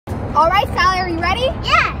All right, Sally, are you ready?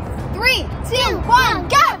 Yes. 3, 2, 1,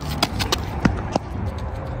 go!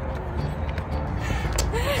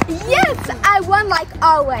 Yes, I won like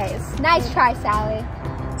always. Nice try, Sally.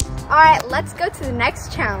 All right, let's go to the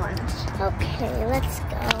next challenge. Okay, let's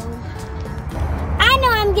go. I know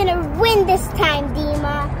I'm gonna win this time,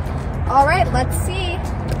 Deema. All right, let's see.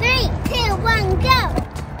 3, 2, 1, go!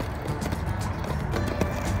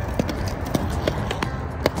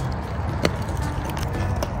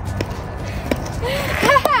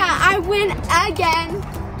 I win again.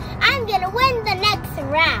 I'm gonna win the next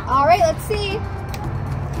round. All right, let's see.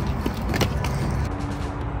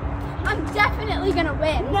 I'm definitely gonna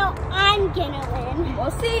win. No, I'm gonna win.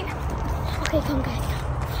 We'll see. Okay, come guys,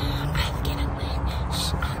 come. I'm gonna win.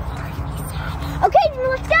 Shh, I'm already sad. Okay, Deema,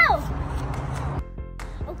 let's go.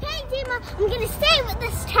 Okay, Deema, I'm gonna save it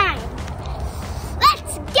this time.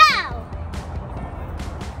 Let's go.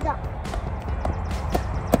 Go.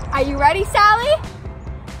 Are you ready, Sally?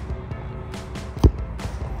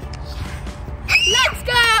 Let's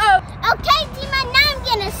go! Okay, Deema, now I'm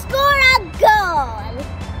gonna score a goal.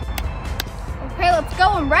 Okay, let's go.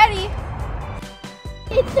 I'm ready.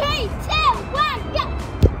 3, 2, 1, go!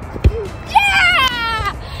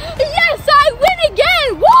 Yeah! Yes, I win again!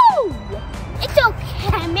 Woo! It's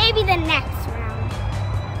okay, maybe the next round.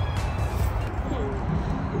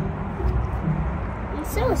 I'm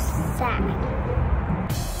so sad.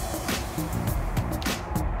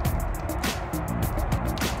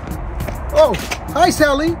 Oh, hi,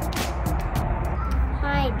 Sally.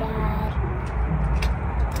 Hi, Dad.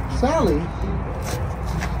 Sally?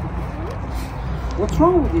 What's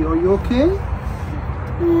wrong with you? Are you okay?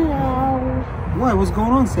 No. Why? What's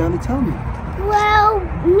going on, Sally? Tell me. Well,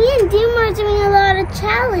 me and Deema are doing a lot of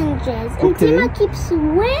challenges, and Okay. Deema keeps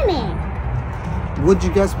winning. What'd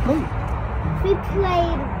you guys play? We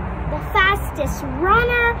played the fastest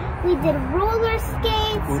runner, we did roller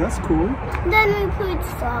skates, Oh, that's cool. then we played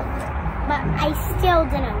soccer, but I still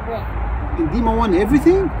didn't win. And Deema won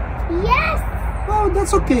everything? Yes! Oh,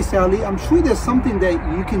 that's okay, Sally. I'm sure there's something that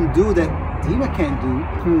you can do that Deema can't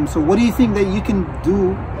do. So what do you think that you can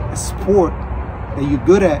do a sport that you're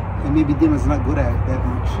good at and maybe Deema's not good at that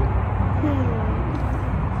much?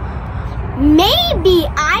 Maybe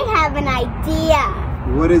I have an idea.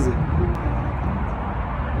 What is it?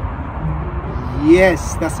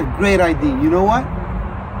 Yes, that's a great idea. You know what?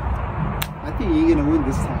 I think you're gonna win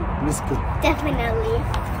this time. Let's go. Definitely.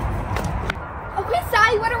 Okay,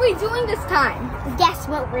 Sally, what are we doing this time? Guess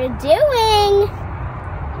what we're doing?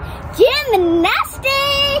 Gymnastics!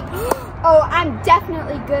 Oh, I'm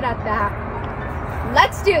definitely good at that.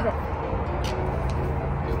 Let's do this.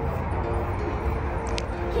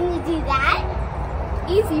 Can you do that?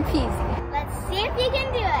 Easy peasy. Let's see if you can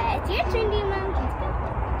do it. It's your turn, Deema. Let's go.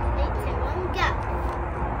 3, 2, 1, go.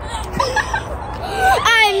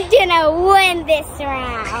 I'm gonna win this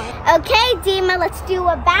round. Okay, Deema, let's do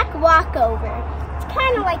a back walkover. It's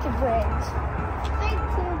kind of like a bridge. 3, 2,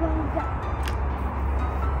 1, go.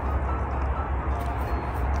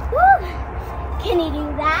 Woo! Can you do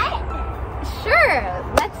that? Sure,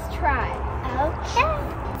 let's try. Okay.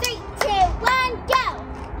 3, 2, 1, go.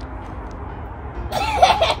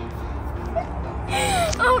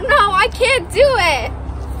 Oh no, I can't do it.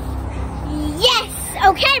 Yes!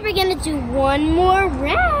 Okay, we're gonna do one more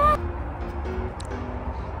round.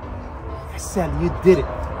 Sally, you did it.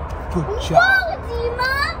 Good job. Whoa,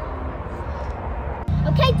 Deema!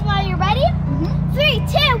 Okay, Deema, are you ready? 3,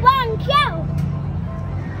 2, 1, go!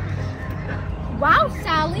 Wow,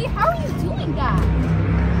 Sally, how are you doing that?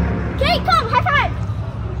 Okay, come, high five!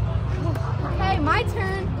 Okay, my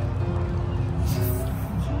turn.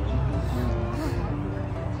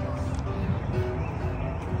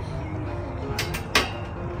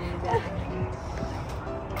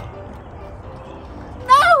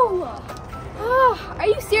 No! Oh, are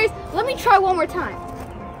you serious? Let me try one more time.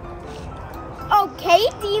 Okay,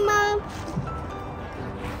 Deema.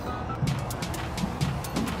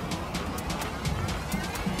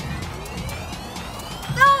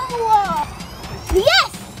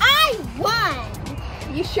 Yes, I won!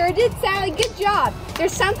 You sure did, Sally. Good job.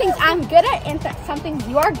 There's some things I'm good at and some things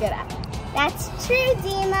you are good at. That's true,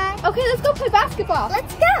 Deema. Okay, let's go play basketball.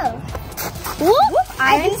 Let's go. Whoop.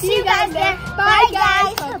 I will see you guys there. Bye,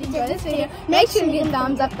 guys. Hope you enjoyed this video. Make sure you give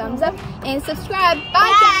thumbs up, and subscribe.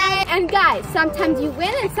 Bye, guys. And guys, sometimes you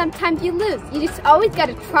win and sometimes you lose. You just always got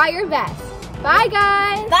to try your best. Bye,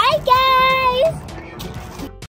 guys. Bye, guys.